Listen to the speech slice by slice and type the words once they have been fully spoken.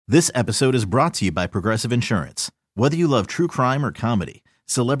This episode is brought to you by Progressive Insurance. Whether you love true crime or comedy,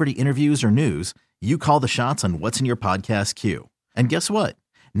 celebrity interviews or news, you call the shots on what's in your podcast queue. And guess what?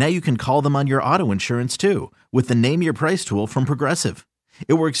 Now you can call them on your auto insurance too with the Name Your Price tool from Progressive.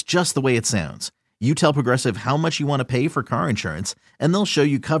 It works just the way it sounds. You tell Progressive how much you want to pay for car insurance, and they'll show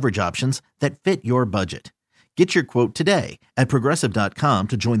you coverage options that fit your budget. Get your quote today at Progressive.com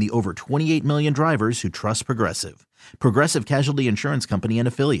to join the over 28 million drivers who trust Progressive. Progressive Casualty Insurance Company and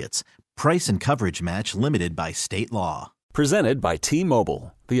Affiliates. Price and coverage match limited by state law. Presented by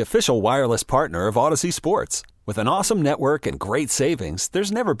T-Mobile, the official wireless partner of Odyssey Sports. With an awesome network and great savings,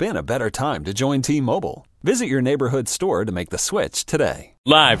 there's never been a better time to join T-Mobile. Visit your neighborhood store to make the switch today.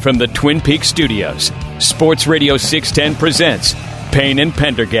 Live from the Twin Peaks studios, Sports Radio 610 presents Payne and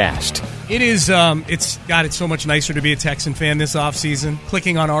Pendergast. It is, it's so much nicer to be a Texan fan this offseason.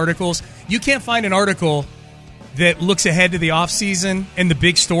 Clicking on articles. You can't find an article that looks ahead to the offseason and the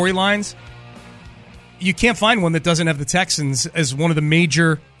big storylines. You can't find one that doesn't have the Texans as one of the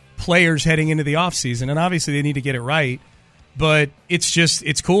major players heading into the offseason. And obviously they need to get it right. But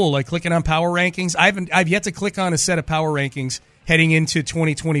it's cool. Like clicking on power rankings. I've yet to click on a set of power rankings heading into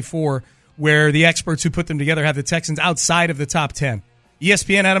 2024 where the experts who put them together have the Texans outside of the top 10.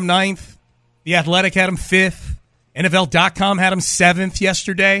 ESPN had them 9th. The Athletic had them 5th. NFL.com had them 7th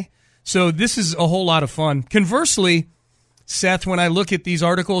yesterday. So this is a whole lot of fun. Conversely, Seth, when I look at these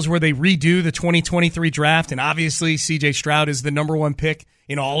articles where they redo the 2023 draft, and obviously C.J. Stroud is the number one pick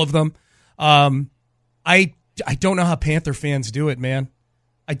in all of them, I don't know how Panther fans do it, man.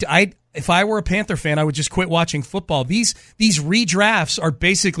 If I were a Panther fan, I would just quit watching football. These redrafts are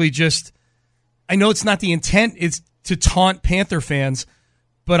basically just, I know it's not the intent, it's to taunt Panther fans,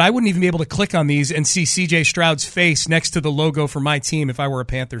 but I wouldn't even be able to click on these and see C.J. Stroud's face next to the logo for my team if I were a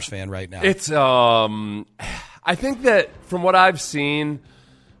Panthers fan right now. It's, I think that from what I've seen,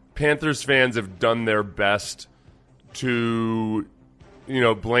 Panthers fans have done their best to,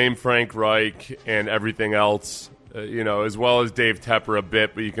 blame Frank Reich and everything else, as well as Dave Tepper a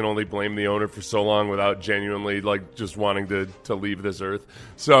bit, but you can only blame the owner for so long without genuinely, just wanting to leave this earth.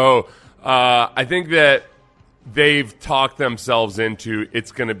 So I think that they've talked themselves into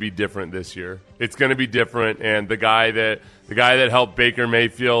it's going to be different this year. It's going to be different, and the guy that helped Baker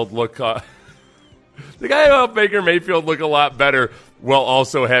Mayfield look a lot better while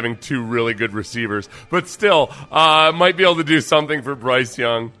also having two really good receivers, but still might be able to do something for Bryce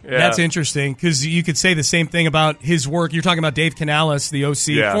Young. Yeah. That's interesting because you could say the same thing about his work. You're talking about Dave Canales, the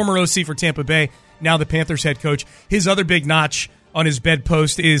OC, former OC for Tampa Bay, now the Panthers head coach. His other big notch on his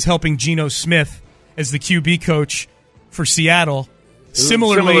bedpost is helping Geno Smith as the QB coach for Seattle.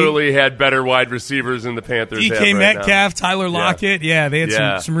 Similarly had better wide receivers than the Panthers DK have right Metcalf, now. Tyler Lockett. Yeah, they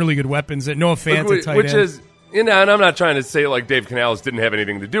had some really good weapons. Noah Fant at tight which end. Is, and I'm not trying to say Dave Canales didn't have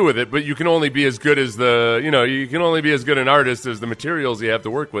anything to do with it, but you can only be as good as you can only be as good an artist as the materials you have to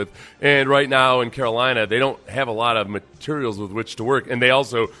work with. And right now in Carolina, they don't have a lot of materials with which to work, and they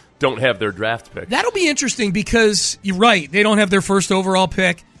also don't have their draft pick. That'll be interesting because you're right. They don't have their first overall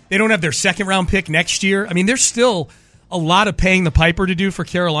pick. They don't have their second-round pick next year. I mean, there's still a lot of paying the piper to do for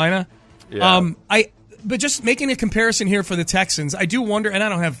Carolina. Yeah. But just making a comparison here for the Texans, I do wonder, and I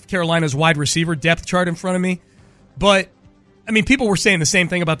don't have Carolina's wide receiver depth chart in front of me, but, I mean, people were saying the same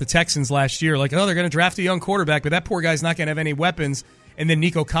thing about the Texans last year. Like, they're going to draft a young quarterback, but that poor guy's not going to have any weapons. And then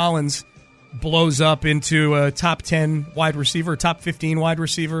Nico Collins blows up into a top 10 wide receiver, top 15 wide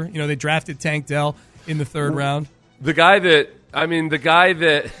receiver. They drafted Tank Dell in the third round. The guy that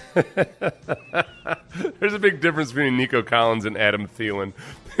there's a big difference between Nico Collins and Adam Thielen.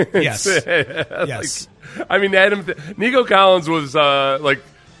 Yes. Yes. Nico Collins was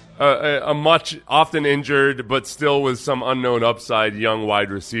a much often injured, but still with some unknown upside young wide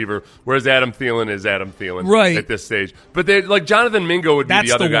receiver, whereas Adam Thielen is Adam Thielen right at this stage. But they Jonathan Mingo would be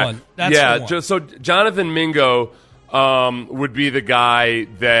the other guy. That's the one. So Jonathan Mingo would be the guy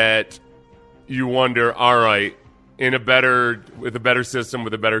that you wonder, all right, with a better system,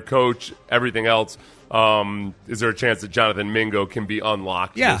 with a better coach, everything else, is there a chance that Jonathan Mingo can be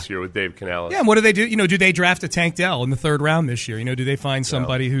unlocked this year with Dave Canales? Yeah, and what do they do? Do they draft a Tank Dell in the third round this year? Do they find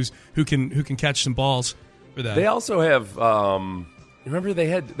somebody who can catch some balls for that? They also have remember they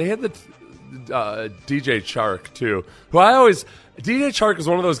had the DJ Chark too, who DJ Chark is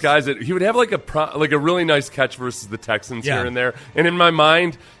one of those guys that he would have like a really nice catch versus the Texans here and there. And in my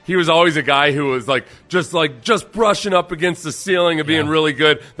mind, he was always a guy who was just brushing up against the ceiling of being really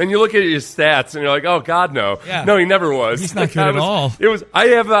good. Then you look at his stats and you're like, oh God, no, no, he never was. He's not good at all.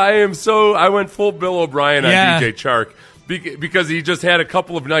 I went full Bill O'Brien on DJ Chark. because he just had a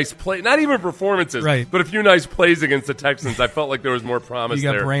couple of nice plays, not even performances, right, but a few nice plays against the Texans. I felt like there was more promise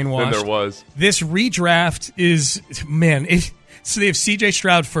there than there was. This redraft is, man, so they have C.J.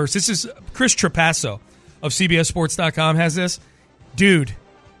 Stroud first. This is Chris Trapasso of CBSSports.com has this. Dude,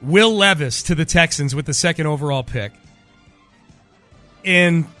 Will Levis to the Texans with the second overall pick.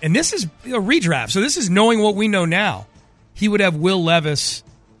 And this is a redraft, so this is knowing what we know now. He would have Will Levis,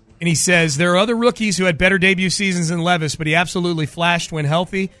 and he says there are other rookies who had better debut seasons than Levis, but he absolutely flashed when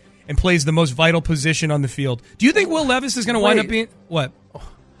healthy and plays the most vital position on the field. Do you think Will Levis is going to wind up being what?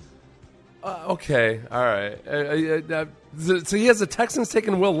 Okay, all right. So he has the Texans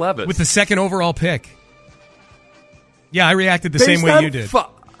taking Will Levis with the second overall pick. Yeah, I reacted the same way you did. I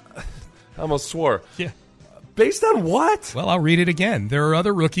almost swore. Yeah. Based on what? Well, I'll read it again. There are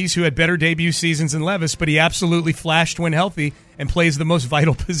other rookies who had better debut seasons than Levis, but he absolutely flashed when healthy and plays the most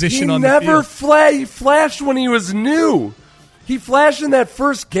vital position on the field. He flashed when he was new. He flashed in that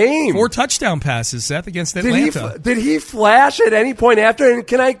first game. 4 touchdown passes, Seth, against Atlanta. Did he flash at any point after? And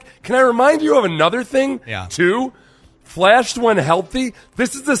can I remind you of another thing, too? Flashed when healthy.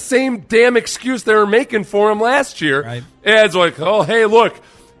 This is the same damn excuse they were making for him last year. Right. It's like, oh, hey, look.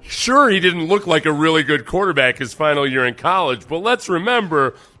 Sure, he didn't look like a really good quarterback his final year in college, but let's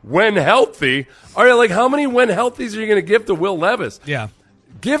remember, when healthy, all right, like how many when healthies are you going to give to Will Levis? Yeah.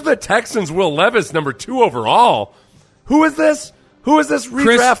 Give the Texans Will Levis number 2 overall. Who is this? Who is this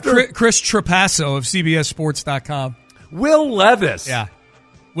redrafter? Chris Trapasso of CBSSports.com. Will Levis. Yeah.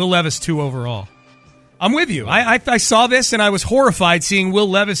 Will Levis 2 overall. I'm with you. I saw this, and I was horrified seeing Will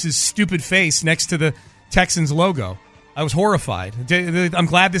Levis's stupid face next to the Texans logo. I was horrified. I'm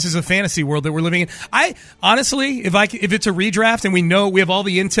glad this is a fantasy world that we're living in. I honestly, if it's a redraft and we have all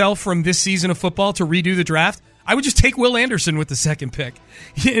the intel from this season of football to redo the draft, I would just take Will Anderson with the second pick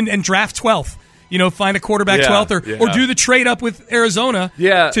and draft 12th. Find a quarterback 12th or do the trade up with Arizona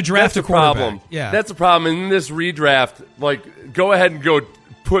to draft a quarterback. Problem. Yeah, that's a problem. In this redraft, go ahead and go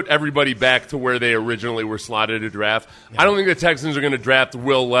put everybody back to where they originally were slotted to draft. Yeah. I don't think the Texans are going to draft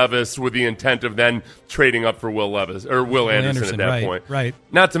Will Levis with the intent of then trading up for Will Levis or Will Anderson at that point. Right.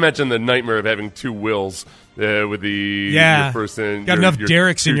 Not to mention the nightmare of having 2 Wills with the first and got enough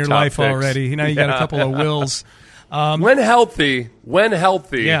Derricks in your life picks. Already. Now you got a couple of Wills. When healthy,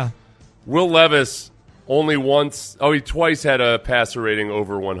 Will Levis only once. He twice had a passer rating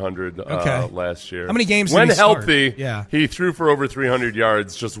over 100 last year. How many games when did he healthy, start? He threw for over 300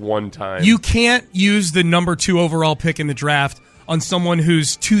 yards just one time. You can't use the number 2 overall pick in the draft on someone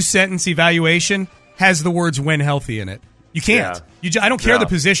whose 2-sentence evaluation has the words "when healthy" in it. You can't. I don't care the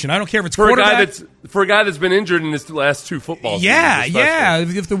position. I don't care if it's quarterback. For a guy that's been injured in his last 2 football seasons. Yeah.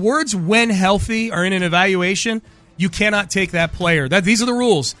 If the words "when healthy" are in an evaluation, you cannot take that player. These are the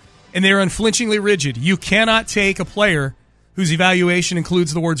rules. And they're unflinchingly rigid. You cannot take a player whose evaluation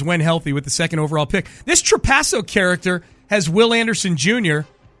includes the words "when healthy" with the second overall pick. This Trapasso character has Will Anderson Jr.,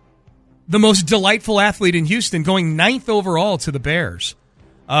 the most delightful athlete in Houston, going 9th overall to the Bears.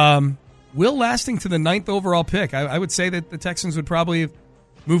 Will lasting to the 9th overall pick. I would say that the Texans would probably have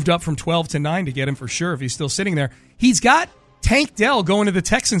moved up from 12 to 9 to get him for sure if he's still sitting there. He's got Tank Dell going to the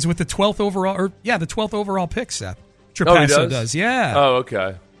Texans with the 12th overall, the 12th overall pick, Seth. Trapasso does. Yeah. Oh,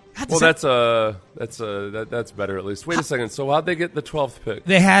 okay. Well, that's better at least. Wait a second. So how'd they get the 12th pick?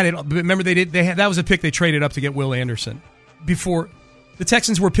 They had it. Remember, that was a pick they traded up to get Will Anderson. Before the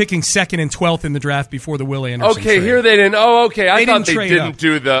Texans were picking 2nd and 12th in the draft before the Will Anderson. Okay, trade. Here they didn't. Oh, okay. I thought they didn't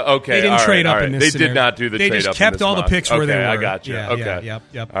do the. Okay, they didn't trade up in this. They scenario. did not do the trade up. They just kept all the picks where they were. I got you. Yeah, okay.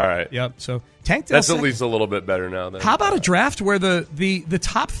 Yep. All right. Yep. So Tank Dell. That's at least a little bit better now. Then. How about a draft where the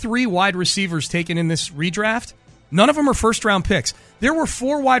top 3 wide receivers taken in this redraft? None of them are first-round picks. There were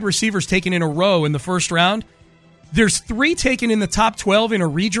 4 wide receivers taken in a row in the first round. There's 3 taken in the top 12 in a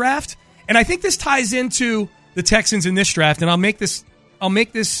redraft. And I think this ties into the Texans in this draft, and I'll make this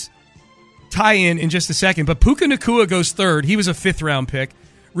tie-in in just a second. But Puka Nacua goes 3rd. He was a 5th-round pick.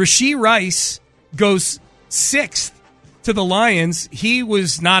 Rashee Rice goes 6th to the Lions. He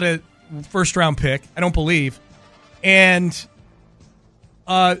was not a first-round pick, I don't believe. And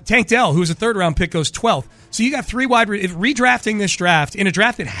Tank Dell, who was a 3rd-round pick, goes 12th. So you got 3 redrafting this draft in a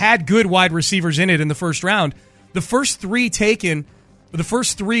draft that had good wide receivers in it in the first round. The first 3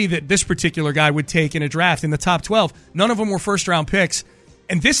 that this particular guy would take in a draft in the top 12, none of them were first-round picks.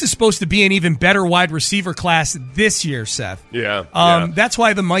 And this is supposed to be an even better wide receiver class this year, Seth. Yeah. That's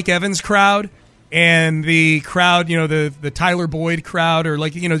why the Mike Evans crowd and the crowd, the Tyler Boyd crowd, or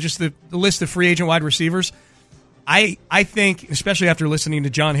just the list of free agent wide receivers. I think, especially after listening to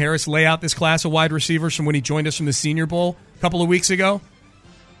John Harris lay out this class of wide receivers from when he joined us from the Senior Bowl a couple of weeks ago,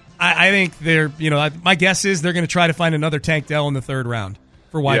 I think they're, my guess is they're going to try to find another Tank Dell in the third round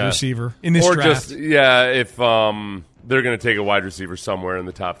for wide receiver in this draft. If they're going to take a wide receiver somewhere in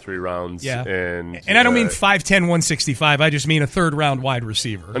the top 3 rounds. Yeah. And I don't mean 5'10", 165. I just mean a third round wide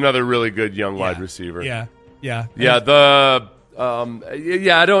receiver. Another really good young wide receiver. Yeah. It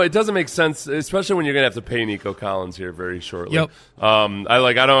doesn't make sense, especially when you're going to have to pay Nico Collins here very shortly. Yep.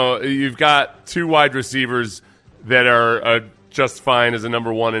 You've got 2 wide receivers that are just fine as a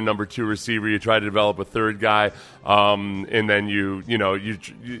number 1 and number 2 receiver. You try to develop a third guy, and then you don't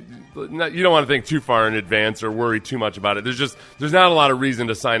want to think too far in advance or worry too much about it. There's not a lot of reason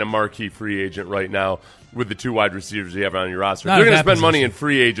to sign a marquee free agent right now with the 2 wide receivers you have on your roster. If you're going to spend money in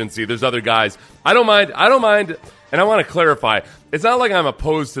free agency, there's other guys. I don't mind, and I want to clarify. It's not like I'm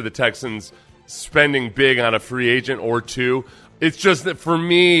opposed to the Texans spending big on a free agent or 2. It's just that for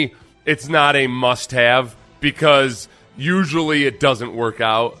me, it's not a must-have because usually it doesn't work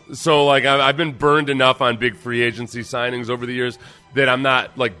out. So, I've been burned enough on big free agency signings over the years that I'm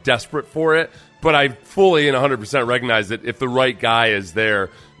not, desperate for it. But I fully and 100% recognize that if the right guy is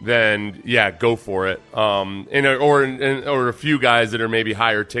there, then, go for it. Or a few guys that are maybe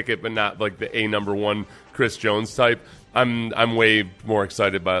higher ticket but not, the A number 1 Chris Jones type. I'm way more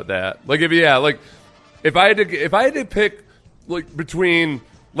excited about that. If I had to pick, between,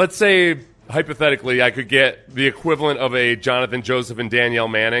 let's say, hypothetically, I could get the equivalent of a Jonathan Joseph and Danielle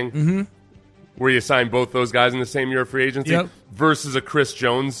Manning, where you sign both those guys in the same year of free agency, versus a Chris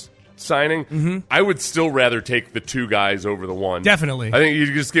Jones signing. I would still rather take the 2 guys over the 1. Definitely. I think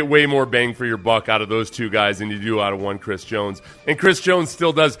you just get way more bang for your buck out of those 2 guys than you do out of one Chris Jones. And Chris Jones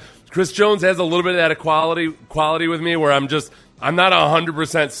still does. Chris Jones has a little bit of that quality with me where I'm not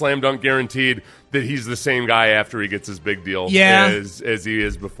 100% slam dunk guaranteed that he's the same guy after he gets his big deal as he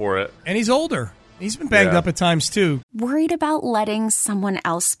is before it. And he's older. He's been banged up at times, too. Worried about letting someone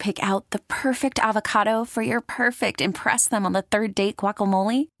else pick out the perfect avocado for your perfect impress them on the third date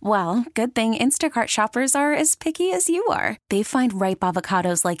guacamole? Well, good thing Instacart shoppers are as picky as you are. They find ripe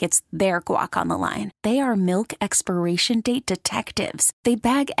avocados like it's their guac on the line. They are milk expiration date detectives. They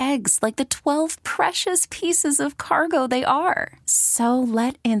bag eggs like the 12 precious pieces of cargo they are. So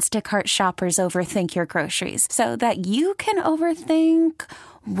let Instacart shoppers overthink your groceries so that you can overthink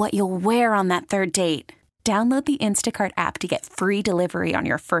what you'll wear on that third date. Download the Instacart app to get free delivery on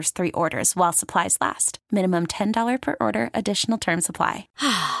your first 3 orders while supplies last. Minimum $10 per order. Additional terms apply.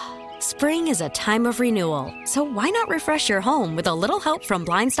 Spring is a time of renewal, so why not refresh your home with a little help from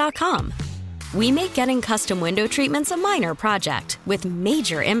Blinds.com? We make getting custom window treatments a minor project with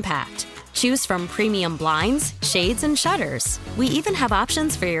major impact. Choose from premium blinds, shades, and shutters. We even have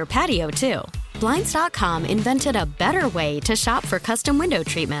options for your patio, too. Blinds.com invented a better way to shop for custom window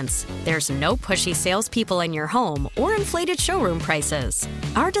treatments. There's no pushy salespeople in your home or inflated showroom prices.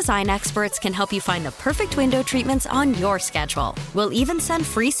 Our design experts can help you find the perfect window treatments on your schedule. We'll even send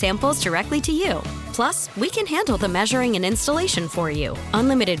free samples directly to you. Plus, we can handle the measuring and installation for you.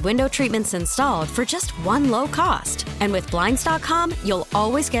 Unlimited window treatments installed for just one low cost. And with Blinds.com, you'll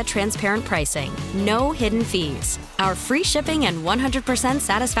always get transparent pricing. No hidden fees. Our free shipping and 100%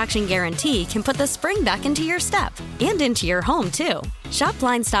 satisfaction guarantee can put the spring back into your step and into your home, too. Shop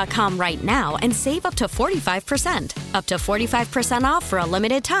Blinds.com right now and save up to 45%. Up to 45% off for a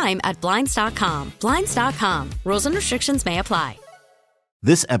limited time at Blinds.com. Blinds.com. Rules and restrictions may apply.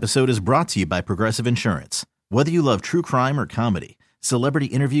 This episode is brought to you by Progressive Insurance. Whether you love true crime or comedy, celebrity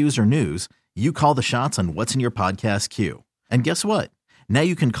interviews or news, you call the shots on what's in your podcast queue. And guess what? Now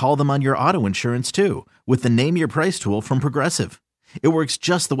you can call them on your auto insurance, too, with the Name Your Price tool from Progressive. It works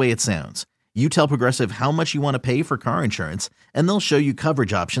just the way it sounds. You tell Progressive how much you want to pay for car insurance, and they'll show you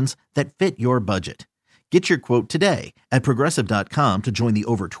coverage options that fit your budget. Get your quote today at Progressive.com to join the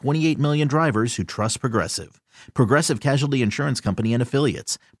over 28 million drivers who trust Progressive. Progressive Casualty Insurance Company and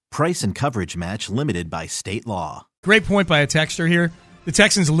Affiliates. Price and coverage match limited by state law. Great point by a texter here. The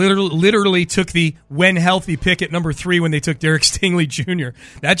Texans literally took the when healthy pick at number 3 when they took Derek Stingley Jr.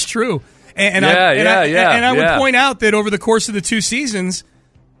 That's true. And I would point out that over the course of the 2 seasons,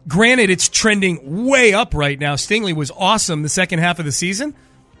 granted it's trending way up right now. Stingley was awesome the second half of the season,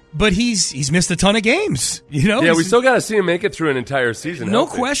 but he's missed a ton of games. Yeah, we still got to see him make it through an entire season. No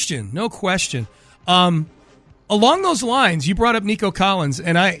question. Along those lines, you brought up Nico Collins,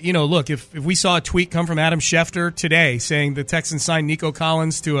 and look, if we saw a tweet come from Adam Schefter today saying the Texans signed Nico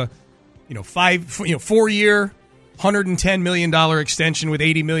Collins to a 4-year, $110 million extension with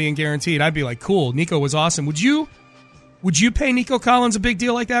 $80 million guaranteed, I'd be like, cool, Nico was awesome. Would you pay Nico Collins a big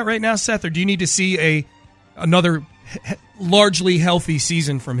deal like that right now, Seth, or do you need to see another largely healthy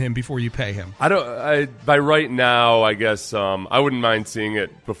season from him before you pay him? By right now, I guess I wouldn't mind seeing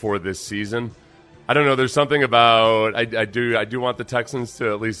it before this season. I don't know. There's something about I do want the Texans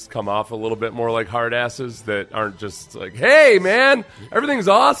to at least come off a little bit more like hard asses that aren't just like, hey man, everything's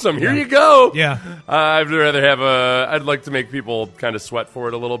awesome. Here you go. Yeah. I'd rather have I'd like to make people kind of sweat for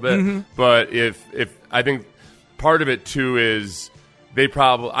it a little bit. Mm-hmm. But if I think part of it too is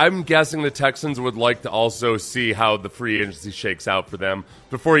I'm guessing the Texans would like to also see how the free agency shakes out for them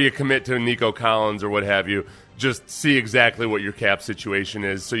before you commit to Nico Collins or what have you. Just see exactly what your cap situation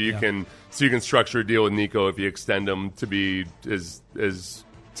is, so you can structure a deal with Nico if you extend him to be as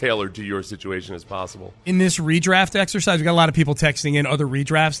tailored to your situation as possible. In this redraft exercise, we've got a lot of people texting in other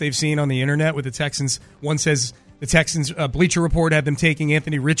redrafts they've seen on the internet with the Texans. One says the Texans Bleacher Report had them taking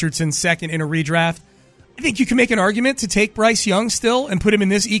Anthony Richardson second in a redraft. I think you can make an argument to take Bryce Young still and put him in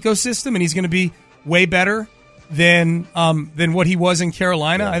this ecosystem, and he's going to be way better than what he was in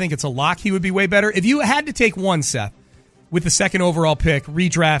Carolina. Yeah. I think it's a lock he would be way better. If you had to take one, Seth, with the second overall pick,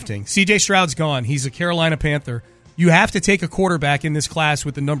 redrafting, C.J. Stroud's gone. He's a Carolina Panther. You have to take a quarterback in this class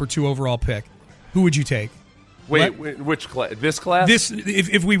with the number 2 overall pick. Who would you take? Wait, which class? This class?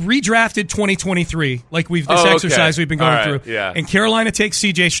 If we redrafted 2023, like exercise we've been going through, yeah. And Carolina takes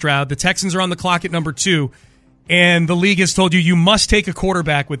C.J. Stroud, the Texans are on the clock at number 2, and the league has told you must take a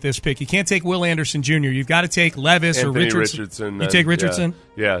quarterback with this pick. You can't take Will Anderson Jr. You've got to take Levis Anthony or Richardson. You take Richardson?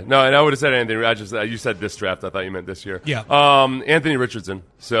 Yeah. No, and I would have said Anthony. You said this draft. I thought you meant this year. Yeah. Anthony Richardson.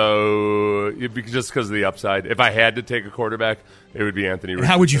 So just because of the upside. If I had to take a quarterback, it would be Anthony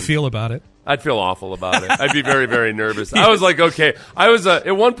Richardson. How would you feel about it? I'd feel awful about it. I'd be very, very nervous. I was like, okay.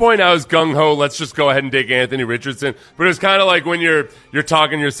 At one point I was gung-ho, let's just go ahead and take Anthony Richardson. But it was kind of like when you're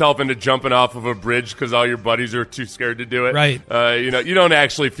talking yourself into jumping off of a bridge because all your buddies are too scared to do it. Right. You don't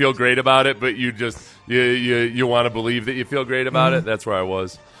actually feel great about it, but you just you want to believe that you feel great about it. That's where I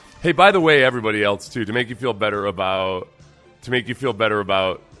was. Hey, by the way, everybody else too, to make you feel better about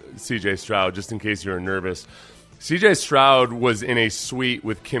C.J. Stroud, just in case you're nervous. C.J. Stroud was in a suite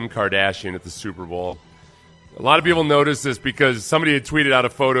with Kim Kardashian at the Super Bowl. A lot of people noticed this because somebody had tweeted out a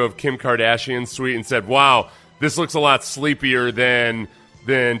photo of Kim Kardashian's suite and said, wow, this looks a lot sleepier than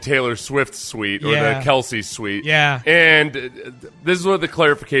Taylor Swift's suite or the Kelsey suite. Yeah. And this is what the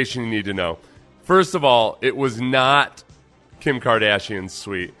clarification you need to know. First of all, it was not Kim Kardashian's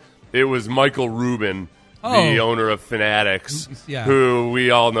suite. It was Michael Rubin, the owner of Fanatics, who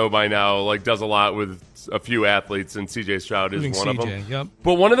we all know by now, does a lot with a few athletes, and C.J. Stroud is one of them. Yep.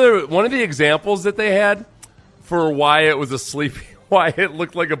 But one of the examples that they had for why it was why it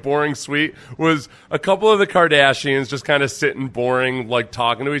looked like a boring suite was a couple of the Kardashians just kind of sitting boring,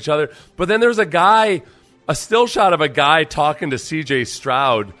 talking to each other. But then there's a still shot of a guy talking to C.J.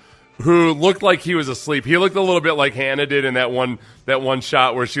 Stroud who looked like he was asleep. He looked a little bit like Hannah did in that one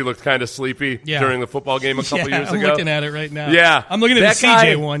shot where she looked kind of sleepy during the football game a couple years ago. I'm looking at it right now. Yeah. I'm looking at the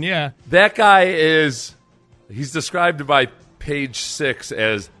CJ one, yeah. That guy he's described by Page 6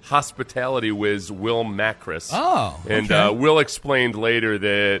 as hospitality whiz Will Macris. Oh, okay. And Will explained later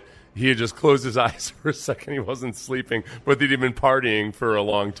that he had just closed his eyes for a second. He wasn't sleeping, but he'd been partying for a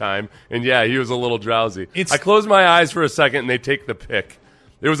long time. And, he was a little drowsy. I closed my eyes for a second, and they take the pick.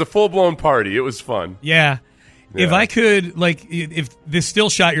 It was a full-blown party. It was fun. Yeah. If I could, if this still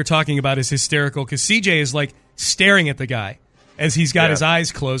shot you're talking about is hysterical, because CJ is, staring at the guy as he's got his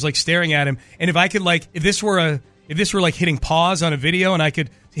eyes closed, staring at him. And if I could, if this were hitting pause on a video and I could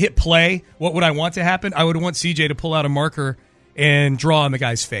hit play, what would I want to happen? I would want CJ to pull out a marker and draw on the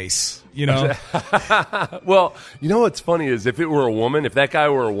guy's face, Well, what's funny is if that guy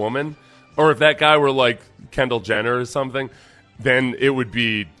were a woman, or if that guy were, Kendall Jenner or something, then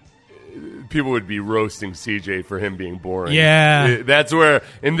people would be roasting CJ for him being boring. Yeah. That's where,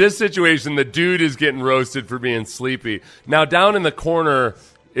 in this situation, the dude is getting roasted for being sleepy. Now, down in the corner,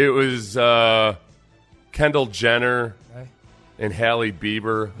 it was Kendall Jenner and Halle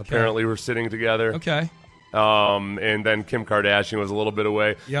Bieber apparently were sitting together. Okay. And then Kim Kardashian was a little bit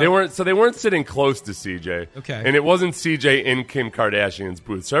away. Yep. They weren't sitting close to CJ. Okay. And it wasn't CJ in Kim Kardashian's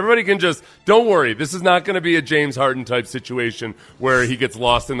booth. So everybody can don't worry. This is not going to be a James Harden type situation where he gets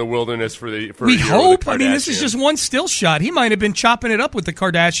lost in the wilderness for we hope. I mean, this is just one still shot. He might have been chopping it up with the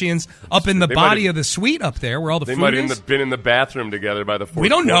Kardashians up in the body of the suite up there where all the food is. They might have been in the bathroom together by the fourth We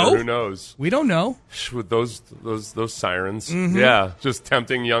don't quarter. know. Who knows? We don't know. With those sirens. Mm-hmm. Yeah, just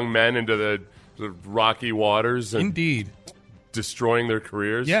tempting young men into the rocky waters and indeed destroying their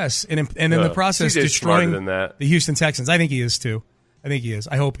careers. Yes, and in the process CJ's destroying than that. The Houston Texans. I think he is too.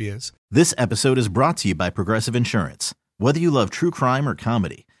 I hope he is. This episode is brought to you by Progressive Insurance. Whether you love true crime or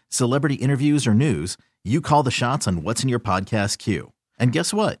comedy, celebrity interviews or news, You call the shots on what's in your podcast queue. And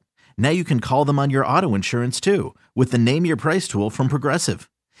guess what? Now you can call them on your auto insurance too with the Name Your Price tool from Progressive.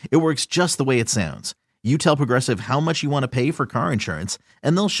 It works just the way it sounds. You tell Progressive how much you want to pay for car insurance,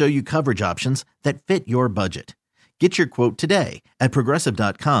 and they'll show you coverage options that fit your budget. Get your quote today at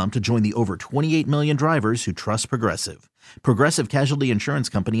Progressive.com to join the over 28 million drivers who trust Progressive. Progressive Casualty Insurance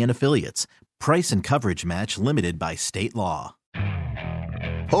Company and Affiliates. Price and coverage match limited by state law.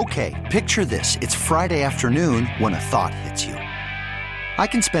 Okay, picture this. It's Friday afternoon when a thought hits you. I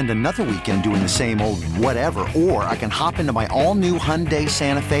can spend another weekend doing the same old whatever, or I can hop into my all-new Hyundai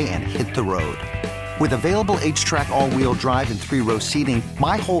Santa Fe and hit the road. With available H-Track all-wheel drive and 3-row seating,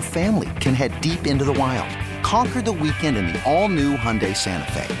 my whole family can head deep into the wild. Conquer the weekend in the all-new Hyundai Santa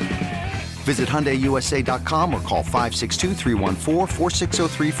Fe. Visit HyundaiUSA.com or call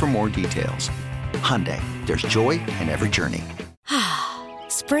 562-314-4603 for more details. Hyundai, there's joy in every journey.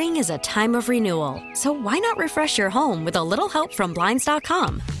 Spring is a time of renewal, so why not refresh your home with a little help from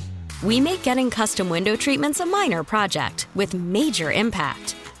Blinds.com? We make getting custom window treatments a minor project with major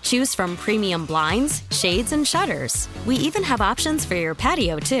impact. Choose from premium blinds, shades, and shutters. We even have options for your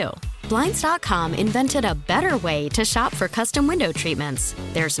patio, too. Blinds.com invented a better way to shop for custom window treatments.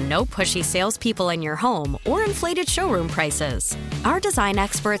 There's no pushy salespeople in your home or inflated showroom prices. Our design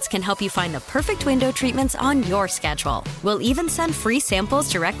experts can help you find the perfect window treatments on your schedule. We'll even send free samples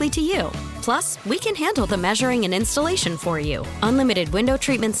directly to you. Plus, we can handle the measuring and installation for you. Unlimited window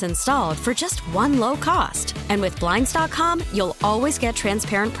treatments installed for just one low cost. And with Blinds.com, you'll always get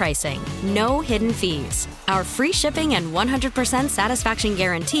transparent pricing. No hidden fees. Our free shipping and 100% satisfaction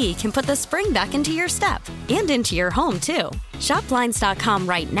guarantee can put the spring back into your step and into your home, too. Shop Blinds.com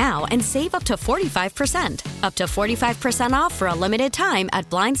right now and save up to 45%. Up to 45% off for a limited time at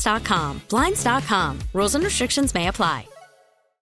Blinds.com. Blinds.com. Rules and restrictions may apply.